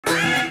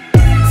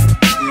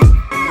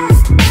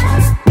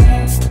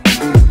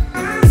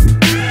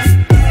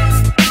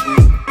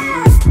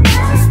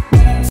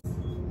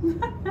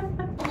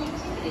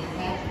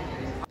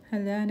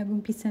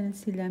nag-umpisa na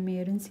sila,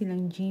 meron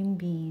silang Jim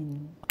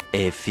Beam.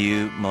 A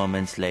few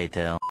moments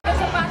later.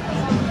 Hi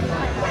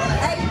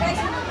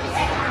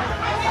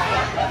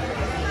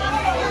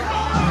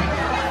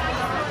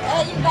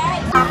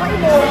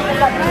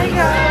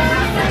guys!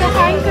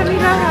 Kakain kami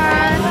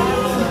lahat.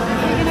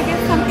 We're gonna get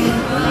something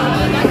to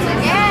eat. Once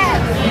again!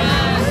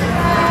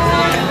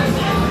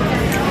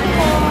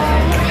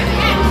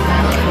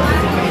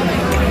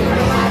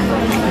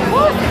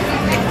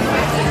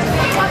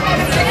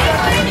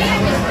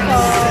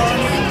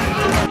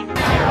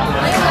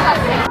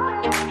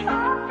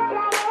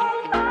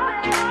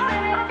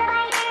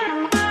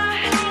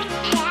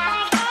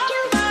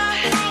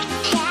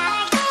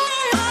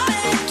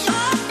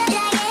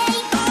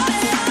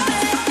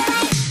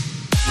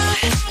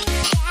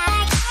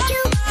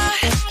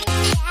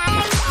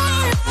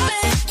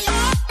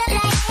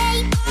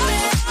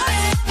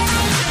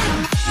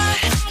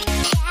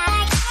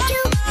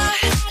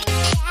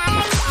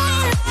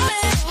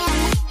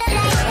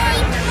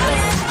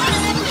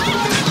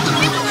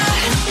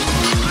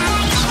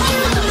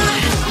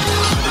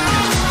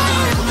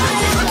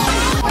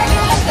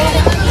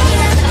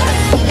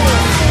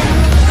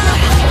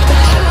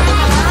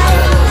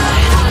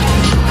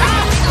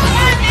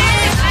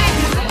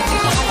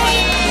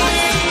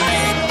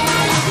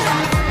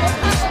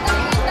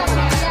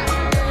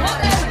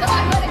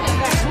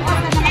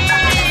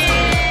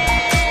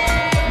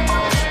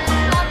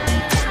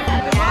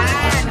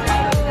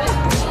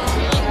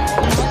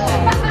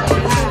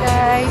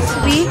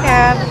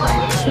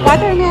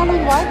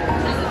 Watermelon what?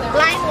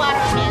 Blind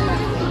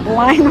watermelon.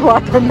 Blind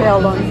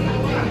watermelon.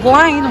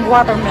 Blind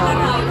watermelon.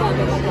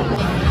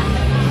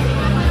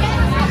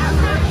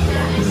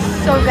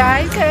 So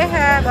guys, I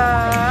have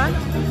a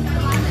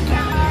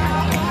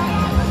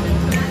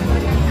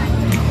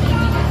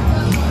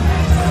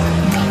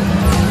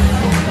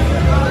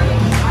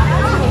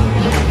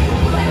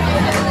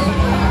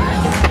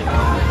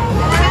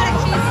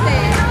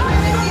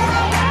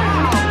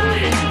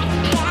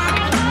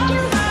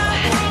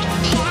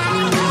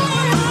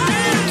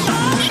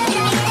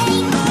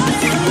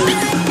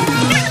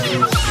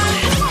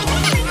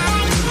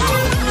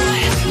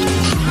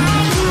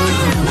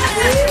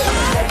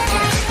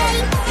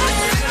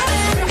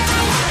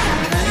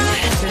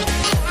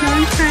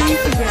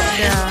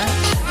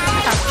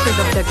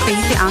of the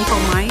crazy Uncle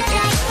Mike.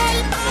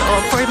 So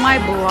for my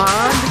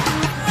vlog,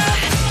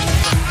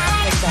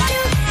 like that.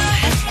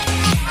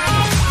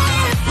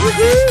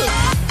 Woohoo!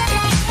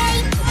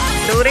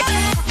 Florida.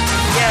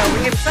 Yeah,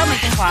 we have so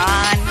much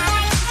fun.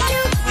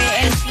 We're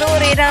in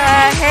Florida.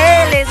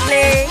 Hey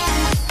Leslie,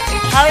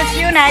 how is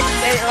you,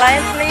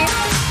 Leslie?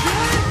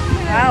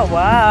 Oh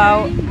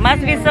wow,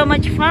 must be so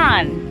much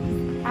fun.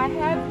 I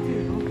have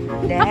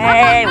to.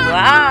 Hey,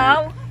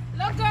 wow.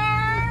 Look,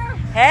 girl.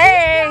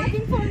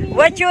 Hey.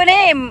 What's your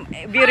name,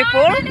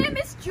 beautiful? My name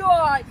is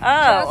Joy.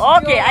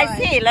 Oh, Just okay. Joy. I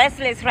see.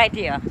 Leslie's right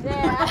here.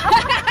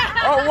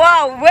 Yeah. Oh,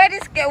 wow. Where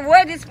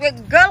this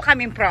girl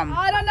coming from?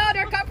 I don't know.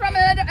 They come from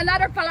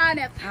another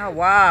planet. Oh,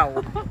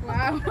 wow.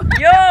 Wow.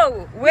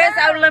 Yo, where's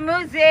our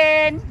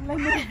limousine?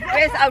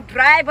 Where's our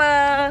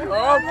driver?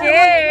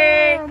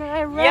 Okay.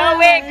 Here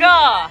we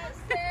go.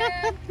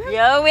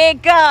 Here we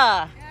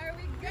go. There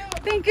we go.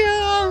 Thank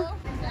you.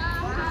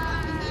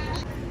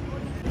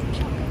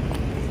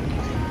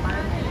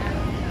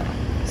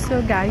 So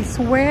guys,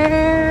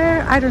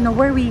 I don't know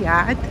where we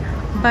at,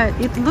 but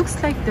it looks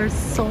like there's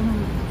a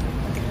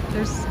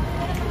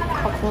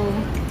couple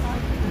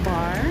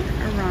bar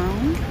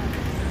around.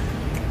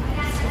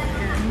 So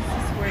again, this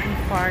is where we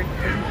park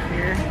in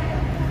here.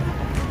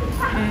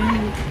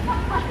 And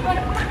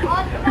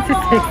this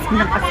is sexy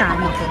ng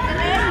kasama ko.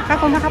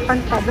 Ako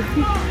nakapantad.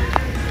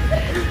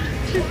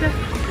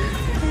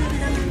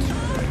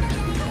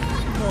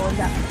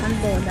 Bola, ang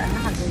bola,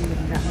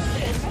 nakaganyan lang.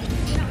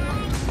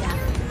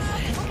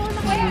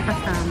 Ang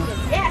kasama.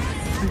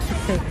 Ang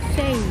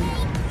sexy.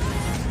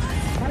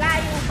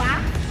 Malayo pa?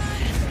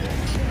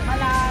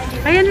 Malayo.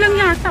 Ayan lang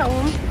yata,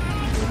 oh.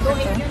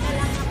 Tuhin nyo na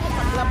lang ako.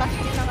 Paglabas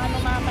nyo ng ano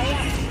mamaya.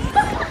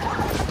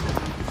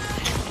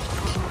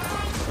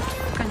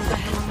 Ganda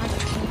ng mga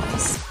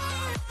cheese.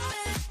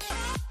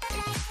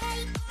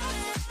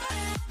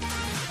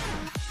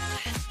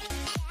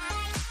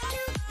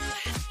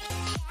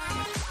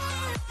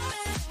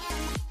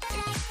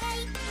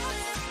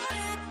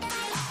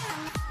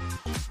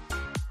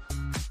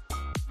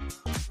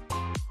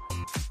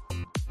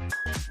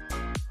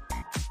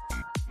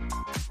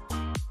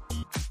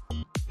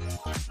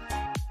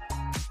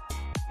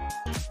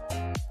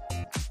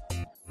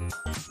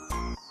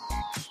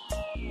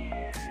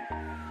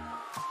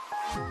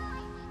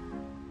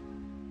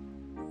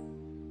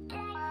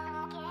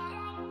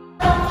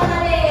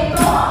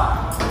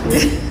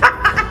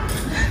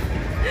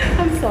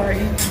 I'm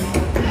sorry.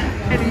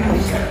 I didn't know.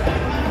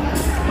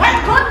 My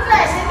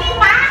goodness! Hindi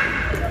pa?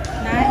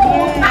 Not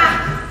yet.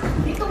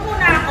 Dito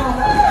muna ako.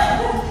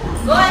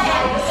 Go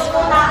ahead. Dito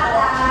muna ako.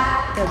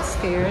 That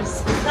stairs.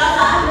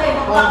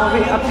 All the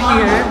way up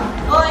here.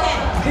 Go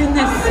ahead.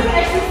 Goodness.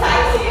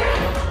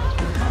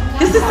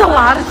 This is a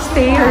lot of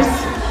stairs.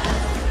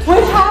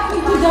 What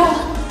happened to the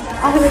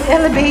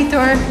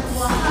elevator?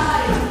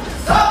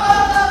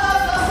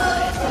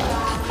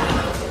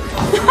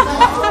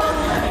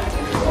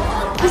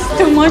 It's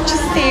too much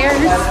stairs.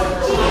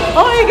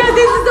 Oh my god,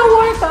 this is a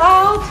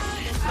workout.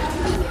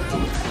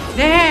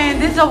 Damn,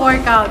 this is a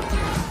workout.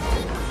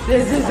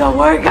 This is a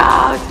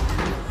workout.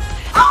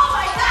 Oh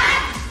my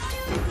God!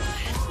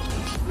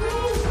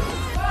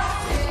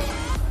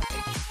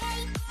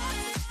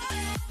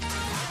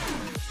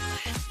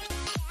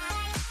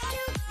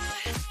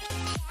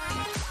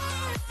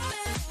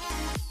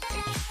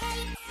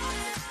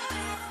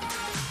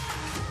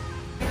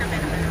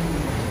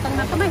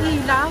 Ito may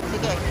ilaw.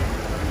 Sige.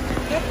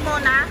 Hit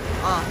muna.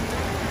 Oh.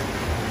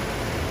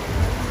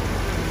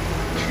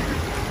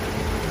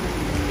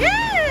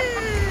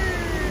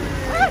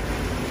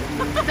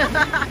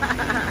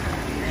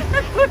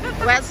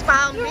 West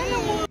Palm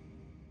Beach.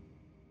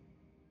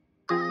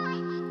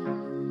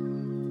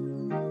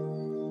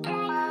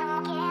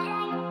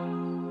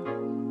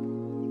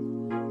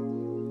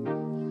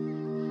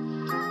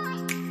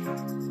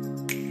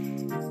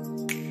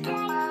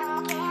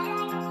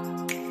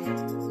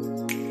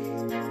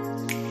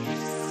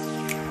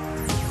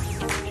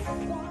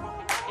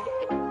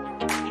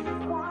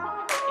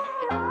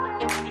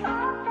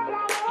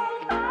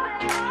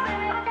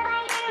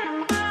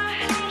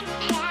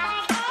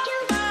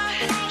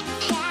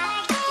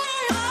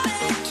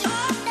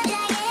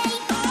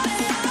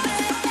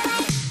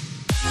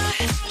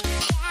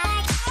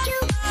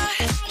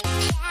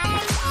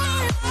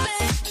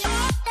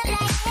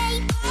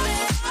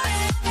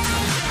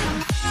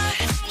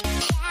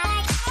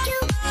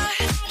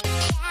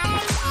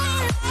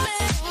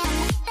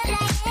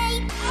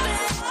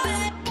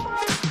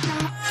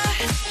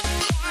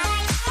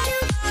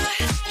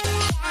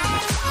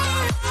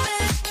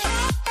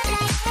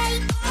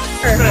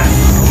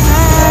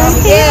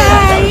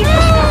 Hi!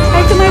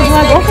 Hi to my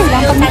vlog. Okay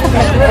lang pag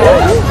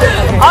naka-vlog.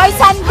 Oy,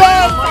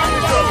 Sunday!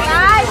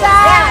 Hi,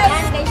 guys!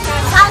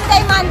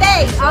 Sunday,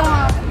 Monday!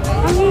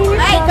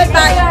 Ay,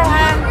 goodbye!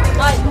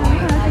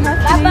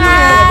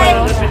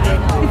 Bye-bye!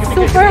 It's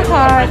super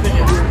hot.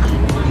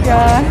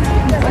 Yeah.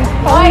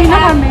 Pauwi na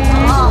kami.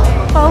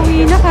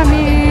 Pauwi na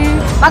kami.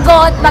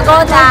 Pagod na!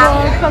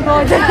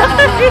 Pagod.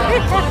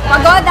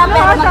 Pagod na,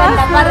 pero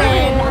maganda pa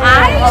rin.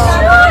 Ay,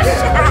 shush!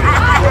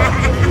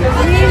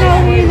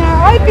 Uwi na.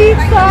 Ay,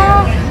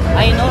 pizza!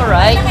 I know,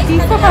 right?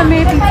 Pizza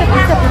kami. Pizza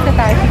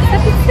tayo.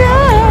 Pizza!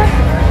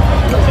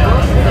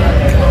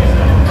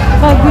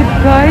 Pagod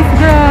guys.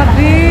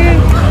 Grabe.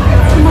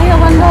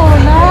 Sumayawan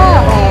lola.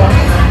 Oh.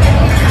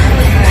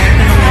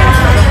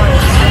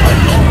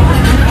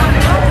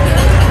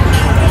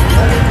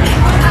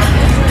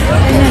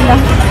 Ganyan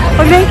lang.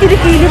 Pag na yung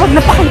kilikili, wag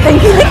napakita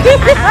yung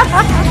kilikili.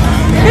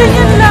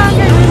 Ganyan lang.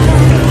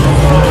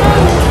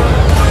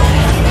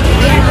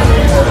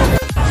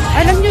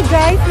 Alam nyo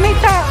guys,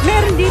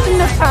 meron dito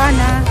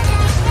nagpaana.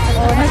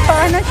 Oh,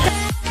 nagpaana siya.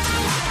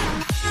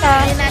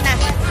 Ay, nana.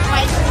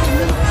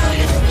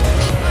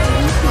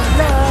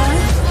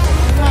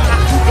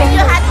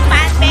 You had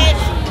fun, bitch!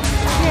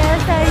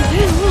 Yes, I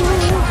do.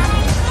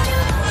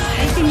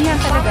 Ay, tinihan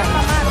talaga.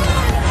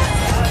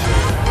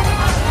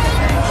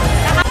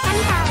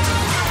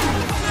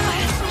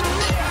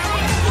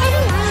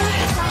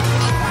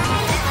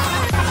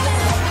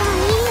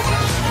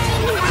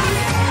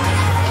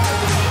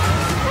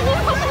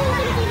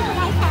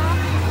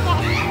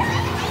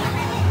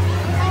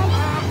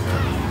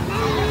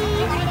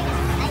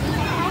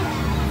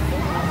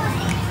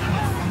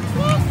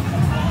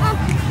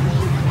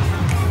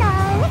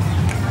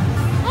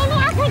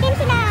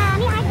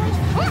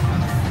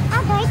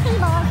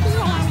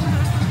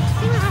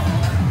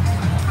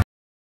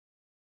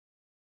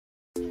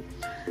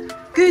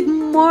 Good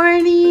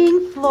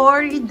morning,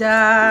 Florida!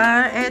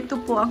 Ito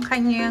po ang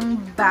kanyang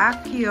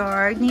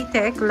backyard ni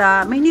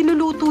Tekla. May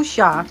niluluto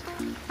siya.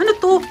 Ano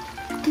to?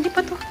 Hindi pa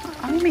to.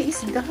 Ay, may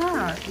isda.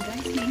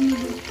 Guys,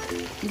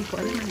 hindi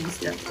ko alam may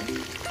isda.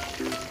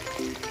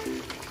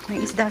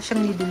 May isda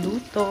siyang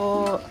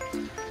niluluto.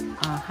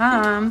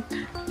 Aha.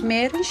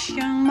 Meron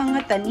siyang mga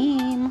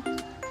tanim.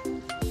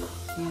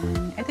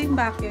 Yan. Ito yung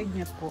backyard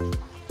niya po.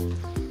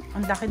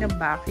 Ang laki ng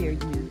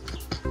backyard niya.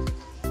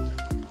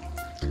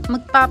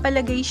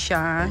 Magpapalagay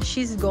siya.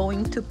 She's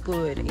going to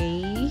put a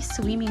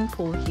swimming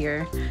pool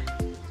here.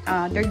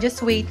 They're just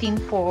waiting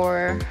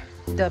for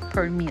the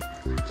permit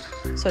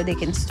so they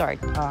can start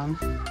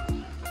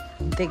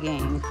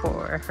digging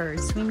for her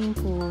swimming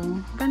pool.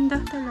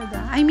 Ganda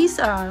talaga. I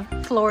miss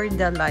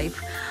Florida life.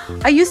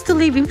 I used to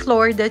live in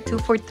Florida too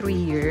for 3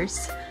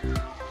 years.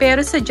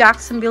 Pero sa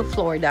Jacksonville,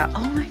 Florida,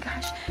 oh my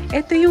gosh,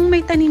 ito yung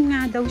may tanim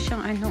nga daw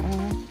siyang ano,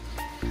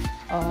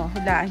 oh,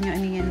 hulaan nyo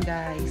ano yan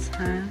guys,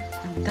 ha?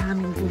 Ang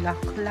daming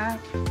bulaklak.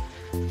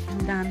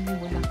 Ang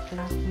daming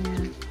bulaklak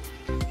niya.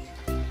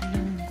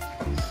 Ayan.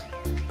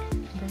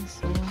 Guys,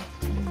 oh,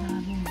 ang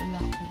daming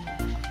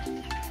bulaklak.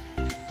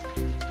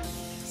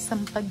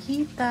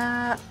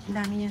 Sampagita. Ang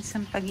dami niyang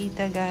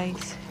sampagita,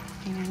 guys.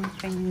 Ayan,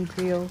 kanyang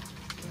grill.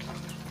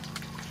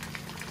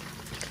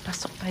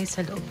 Pasok tayo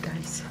sa loob,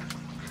 guys.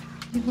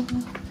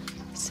 Ayun.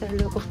 Sa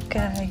loob,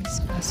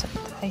 guys. Pasok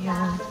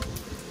tayo.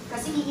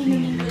 Kasi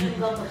iinumin ko yung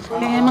gamot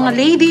ko. Ayan, mga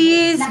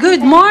ladies.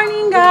 Good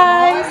morning,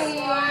 guys.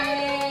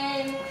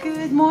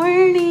 Good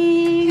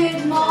morning.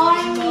 Good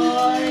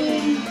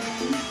morning!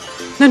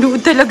 Nanood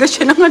talaga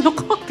siya ng ano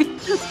coffee.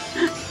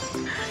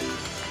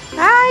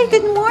 Hi,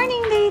 good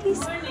morning,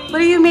 ladies.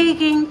 What are you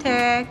making,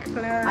 Tech?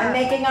 I'm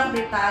making a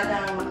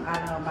fritada ng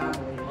baboy.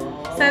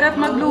 Sarap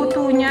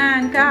magluto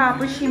niyan.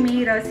 Kahapon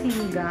Shimira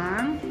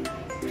sinigang.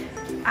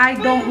 I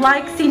don't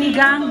like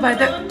sinigang, but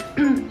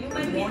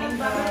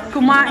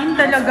kumain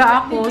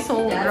talaga ako.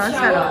 Sobrang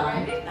sarap.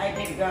 I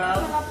think,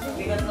 girl,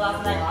 because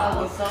last night I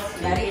was so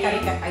sleepy,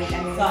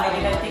 so I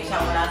didn't take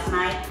shower last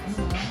night.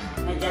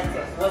 I just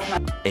was my...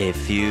 A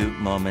few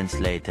moments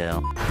later.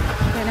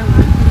 Yan ang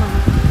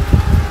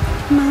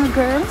ating mga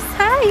girls.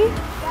 Hi!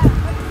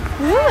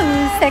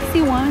 Ooh,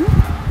 sexy one.